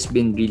overall, he has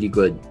been really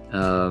good.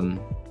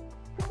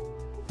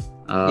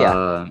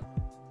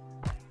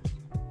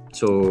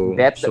 So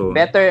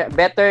better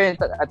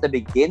at the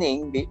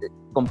beginning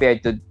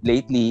compared to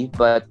lately,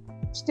 but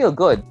still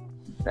good,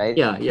 right?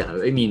 Yeah.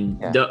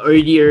 The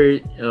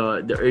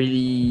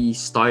early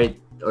start,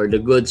 or the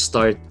good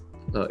start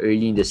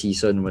early in the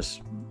season,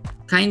 was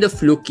kind of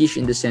flukish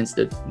in the sense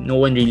that no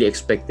one really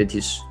expected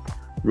his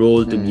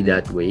role to be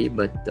that way.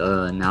 But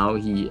now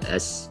he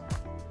has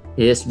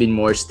been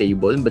more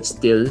stable, but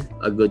still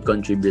a good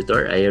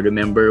contributor. I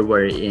remember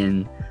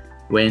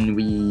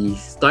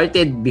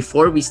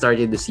before we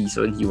started the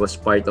season, he was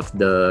part of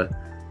the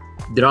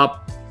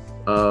drop.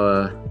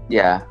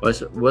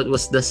 What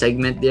was the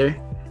segment there?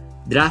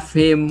 Draft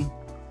him.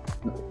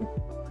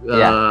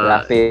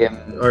 Draft him.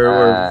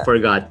 Or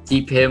forgot.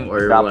 Keep him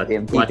or what?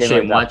 Watch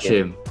him. Watch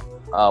him.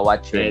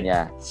 Right?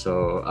 Yeah.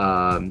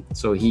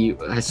 So he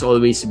has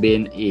always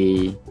been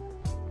a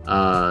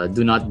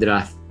do not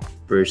draft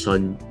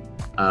person,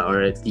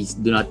 or at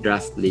least do not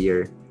draft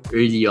player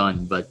early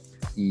on, but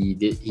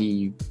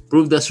he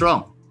proved us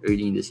wrong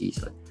early in the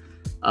season.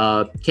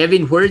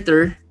 Kevin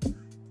Huerter,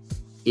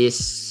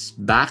 is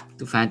back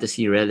to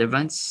fantasy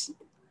relevance.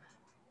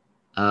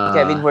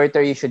 Kevin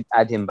Huerter, you should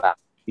add him back.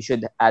 You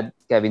should add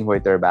Kevin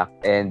Huerter back.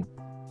 And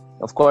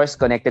of course,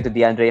 connected to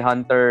DeAndre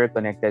Hunter,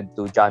 connected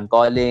to John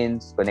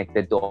Collins,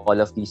 connected to all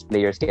of these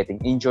players getting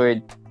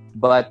injured.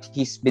 But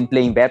he's been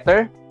playing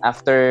better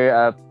after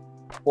a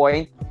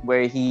point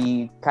where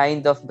he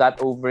kind of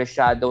got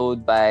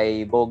overshadowed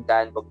by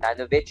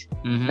Bogdanovic.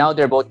 Mm-hmm. Now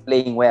they're both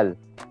playing well.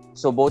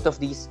 So both of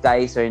these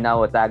guys are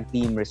now a tag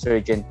team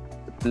resurgent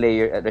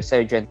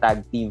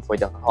tag team for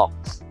the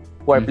Hawks,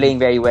 who are playing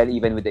very well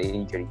even with the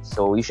injuries.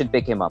 So you should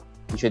pick him up.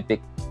 You should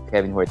pick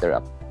Kevin Huerter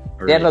up.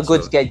 They have a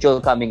good schedule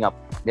coming up.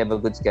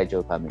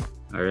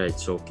 All right,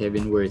 so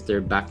Kevin Huerter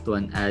back to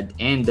an ad.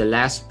 And the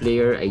last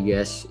player, I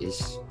guess,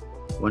 is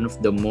one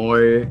of the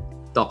more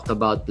talked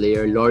about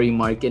player, Lauri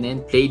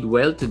Markkanen, played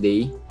well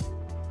today.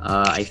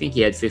 I think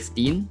he had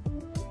 15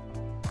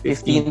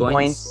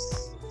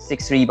 points,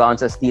 6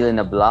 rebounds, a steal, and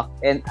a block.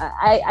 And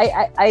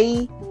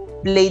I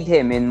played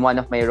him in one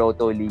of my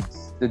Roto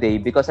leagues today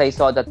because I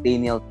saw that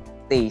Daniel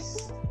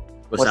Theis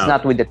was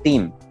not with the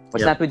team.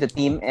 Not with the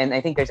team, and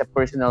I think there's a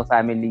personal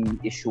family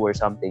issue or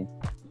something.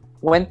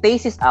 When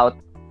Theis is out,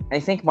 I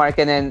think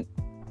Markkanen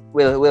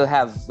will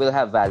have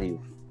value.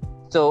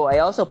 So I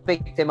also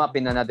picked him up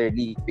in another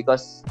league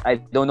because I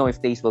don't know if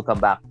Theis will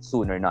come back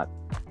soon or not.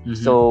 Mm-hmm.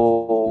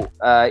 So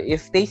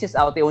if Theis is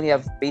out, they only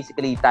have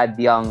basically Tad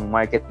Young,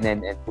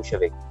 Markkanen, and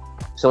Vucevic.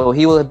 So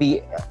he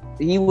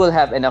will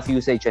have enough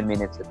usage and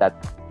minutes at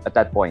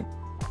that point.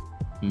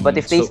 Mm-hmm. But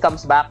if Theis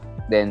comes back,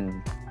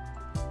 then.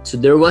 So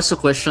there was a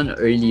question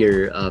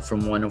earlier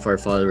from one of our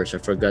followers. I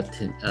forgot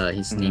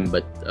his name,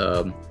 but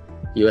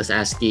he was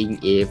asking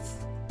if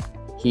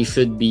he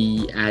should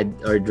be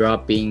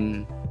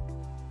dropping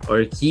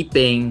or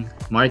keeping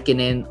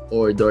Markkanen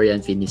or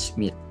Dorian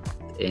Finney-Smith.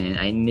 And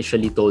I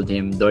initially told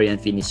him Dorian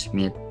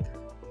Finney-Smith.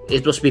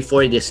 It was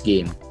before this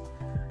game.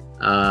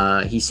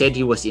 He said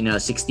he was in a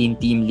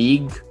 16-team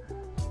league,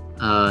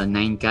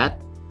 9-cat.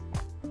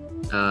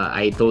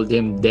 I told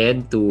him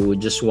then to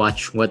just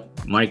watch what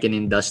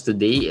Markkanen does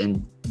today,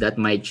 and that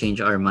might change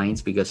our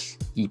minds because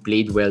he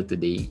played well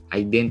today.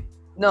 I didn't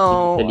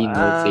really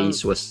know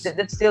Theis was...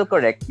 That's still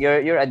correct.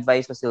 Your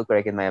advice was still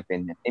correct in my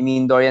opinion. I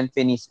mean, Dorian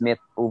Finney-Smith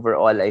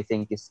overall, I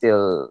think, is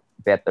still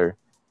better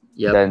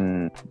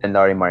than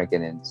Lauri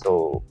Markkanen.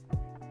 So,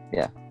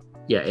 yeah.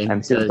 Yeah, and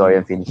I'm still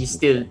Dorian Finney-Smith. He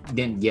still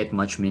didn't get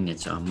much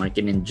minutes.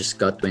 Markkanen just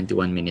got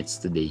 21 minutes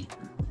today.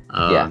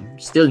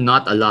 Still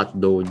not a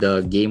lot though.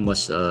 The game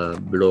was a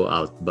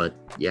blowout, but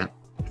yeah,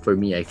 for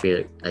me, I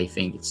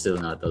think it's still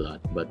not a lot.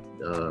 But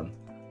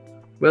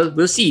well,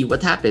 we'll see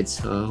what happens.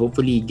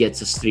 Hopefully, he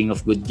gets a string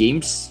of good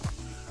games,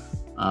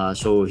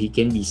 so he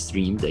can be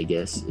streamed. I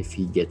guess if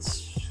he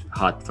gets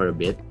hot for a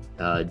bit,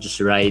 just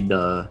ride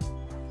the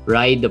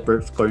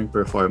current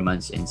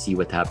performance and see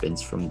what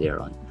happens from there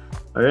on.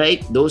 All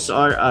right, those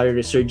are our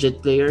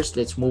resurgent players.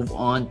 Let's move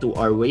on to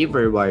our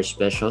waiver wire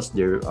specials.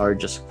 There are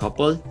just a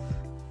couple.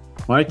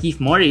 Markieff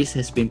Morris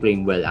has been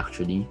playing well,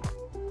 actually.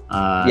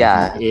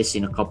 He is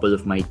in a couple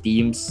of my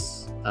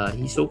teams.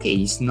 He's okay.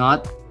 He's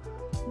not...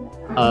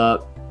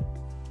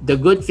 the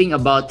good thing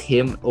about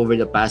him over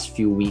the past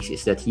few weeks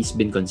is that he's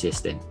been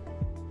consistent.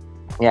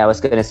 Yeah, I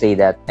was going to say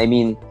that. I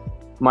mean,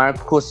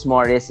 Marcus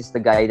Morris is the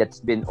guy that's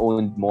been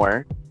owned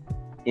more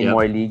in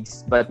more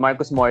leagues. But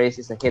Marcus Morris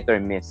is a hit or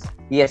miss.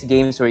 He has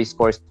games where he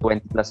scores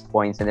 20 plus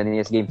points, and then he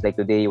has games like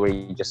today where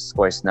he just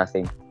scores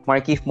nothing.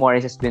 Markieff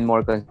Morris has been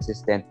more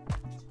consistent,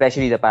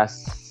 especially the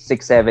past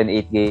 6, 7,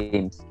 8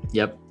 games.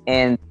 Yep.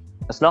 And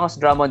as long as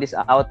Drummond is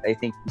out, I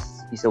think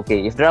he's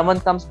okay. If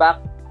Drummond comes back,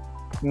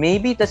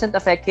 maybe it doesn't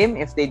affect him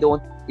if they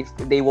won't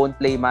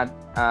play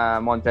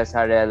Montrezl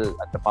Harrell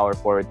at the power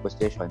forward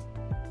position.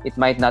 It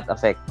might not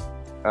affect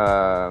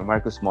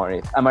Markieff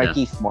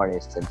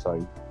Morris. I'm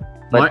sorry.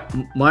 But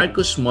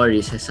Marcus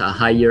Morris has a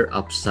higher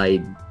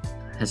upside.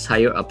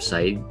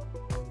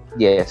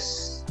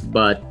 Yes.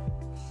 But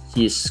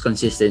his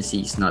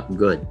consistency is not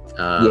good.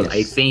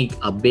 I think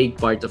a big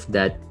part of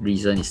that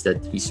reason is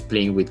that he's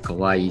playing with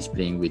Kawhi, he's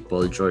playing with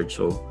Paul George.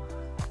 So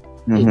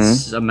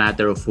it's a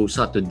matter of who's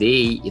hot.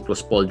 Today, it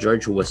was Paul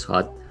George who was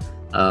hot.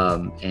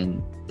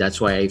 And that's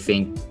why I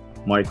think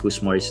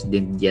Marcus Morris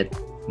didn't get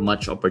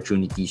much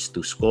opportunities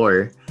to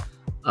score.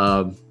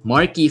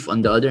 Markieff,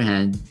 on the other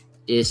hand,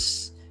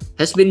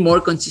 has been more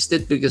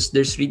consistent because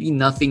there's really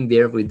nothing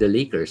there with the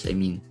Lakers. I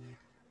mean,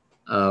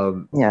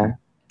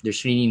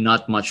 there's really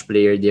not much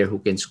player there who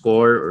can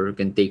score or who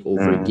can take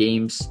over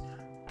games.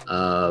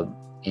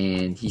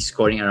 And he's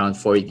scoring around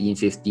 14,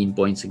 15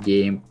 points a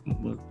game,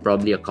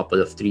 probably a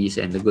couple of threes.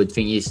 And the good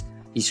thing is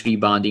he's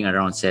rebounding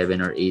around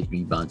 7 or 8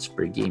 rebounds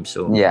per game.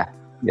 So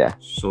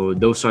so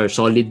those are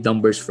solid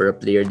numbers for a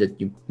player that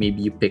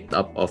you picked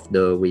up off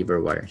the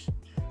waiver wires.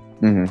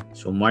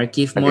 So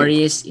Markieff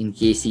Morris, in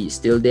case he is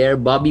still there.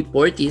 Bobby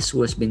Portis,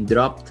 who has been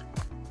dropped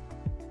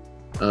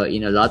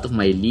in a lot of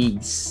my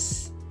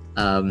leagues.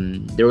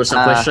 There was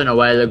a question a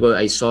while ago.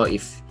 I saw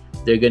if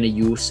they're gonna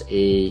use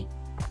a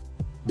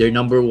their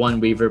number one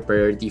waiver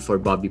priority for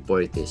Bobby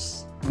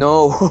Portis?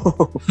 No,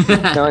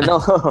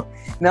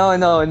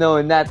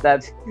 no, not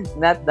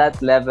that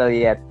level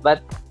yet.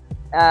 But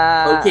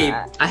okay,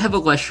 I have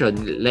a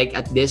question. Like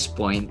at this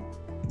point,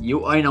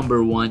 you are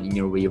number one in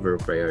your waiver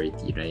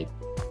priority, right?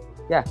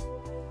 Yeah.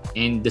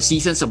 And the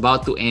season's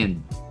about to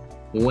end.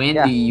 When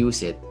do you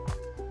use it?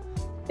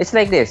 It's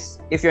like this.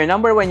 If you're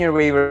number one in your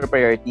waiver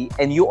priority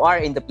and you are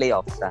in the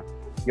playoffs,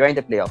 you're in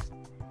the playoffs.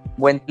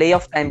 When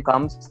playoff time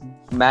comes,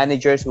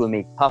 managers will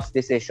make tough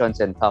decisions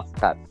and tough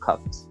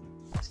cuts.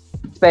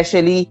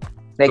 Especially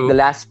like the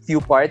last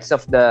few parts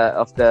of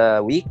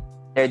the week,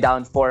 they're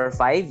down 4 or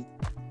 5.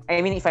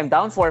 I mean, if I'm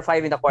down 4 or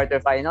 5 in the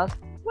quarterfinals,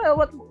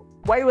 well,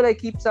 why would I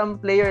keep some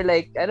player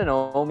like, I don't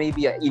know,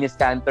 maybe Enes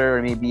Kanter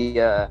or maybe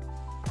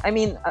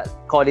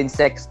Colin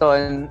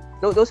Sexton?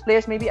 Those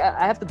players, maybe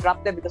I have to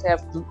drop them because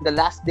the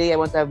last day I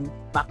want to have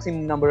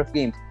maximum number of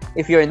games.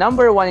 If you're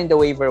number one in the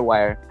waiver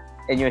wire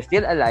and you're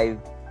still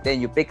alive, then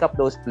you pick up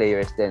those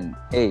players. Then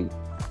hey,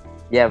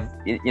 your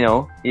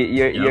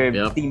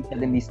team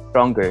suddenly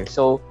stronger.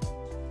 So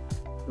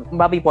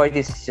Bobby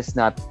Portis is just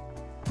not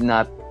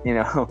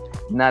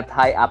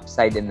high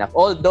upside enough.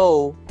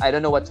 Although I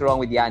don't know what's wrong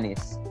with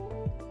Giannis,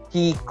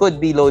 he could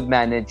be load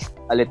managed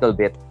a little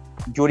bit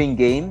during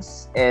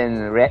games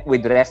and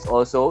with rest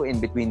also in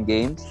between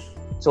games.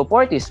 So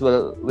Portis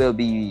will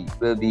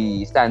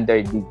be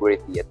standard league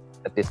worthy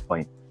at this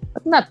point,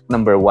 but not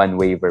number one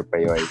waiver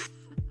priority.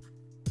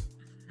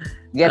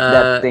 Get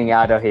that thing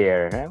out of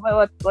here.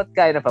 What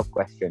kind of a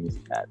question is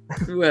that?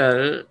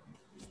 Well,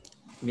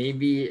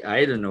 maybe,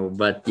 I don't know,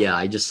 but yeah,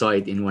 I just saw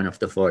it in one of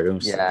the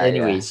forums.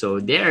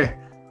 So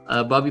there,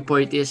 Bobby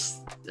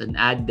Portis, an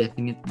ad,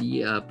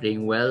 definitely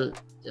playing well.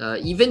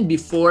 Even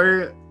with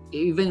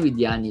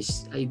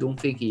Giannis, I don't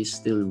think he's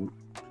still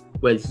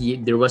well.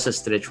 There was a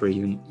stretch where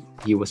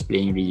he was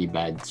playing really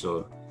bad,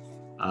 so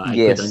I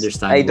could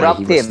understand why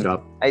he was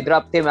dropped. I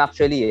dropped him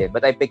actually,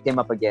 but I picked him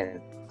up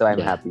again. So I'm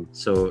happy.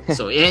 So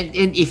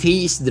and if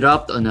he's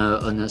dropped on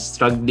a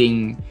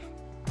struggling,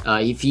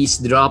 if he's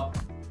dropped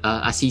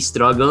as he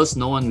struggles,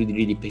 no one would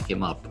really pick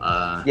him up.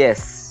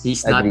 Yes,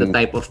 he's not the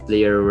type of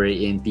player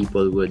wherein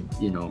people would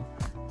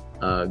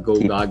go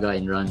gaga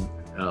and run,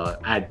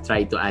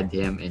 try to add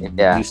him and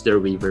use their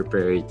waiver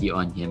priority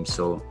on him.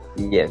 So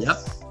yes,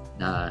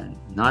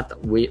 not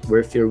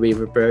worth your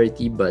waiver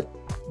priority, but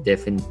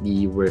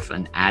definitely worth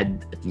an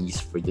ad at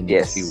least for the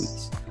next few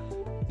weeks.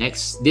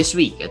 This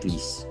week at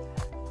least.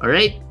 All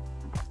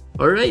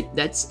right,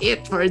 that's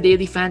it for our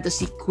daily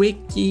fantasy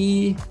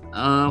quickie.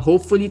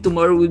 Hopefully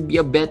tomorrow will be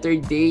a better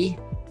day.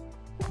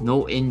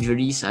 No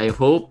injuries, I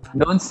hope.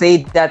 Don't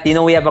say that.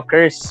 We have a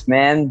curse,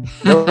 man.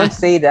 Don't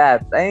say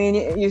that. I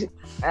mean,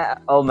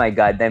 oh my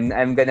God,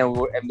 I'm gonna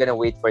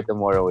wait for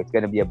tomorrow. It's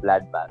gonna be a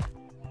bloodbath.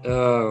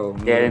 Oh,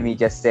 man. Jeremy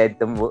just said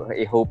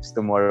he hopes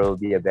tomorrow will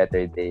be a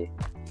better day.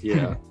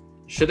 Yeah.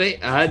 Should I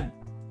add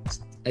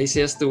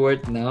Isaiah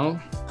Stewart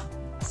now?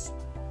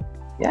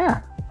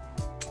 Yeah.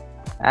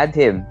 Add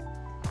him.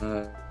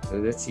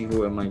 Let's see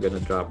who am I gonna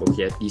drop.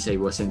 Okay, at least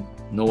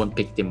no one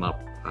picked him up,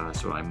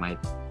 so I might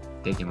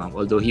take him up.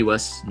 Although he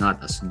was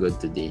not as good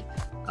today.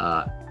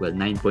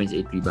 9 points,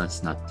 8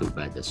 rebounds, not too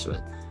bad as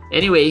well.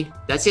 Anyway,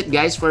 that's it,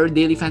 guys, for our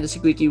daily fantasy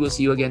quickie. We'll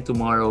see you again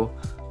tomorrow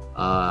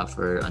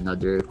for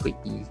another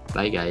quickie.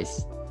 Bye,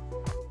 guys.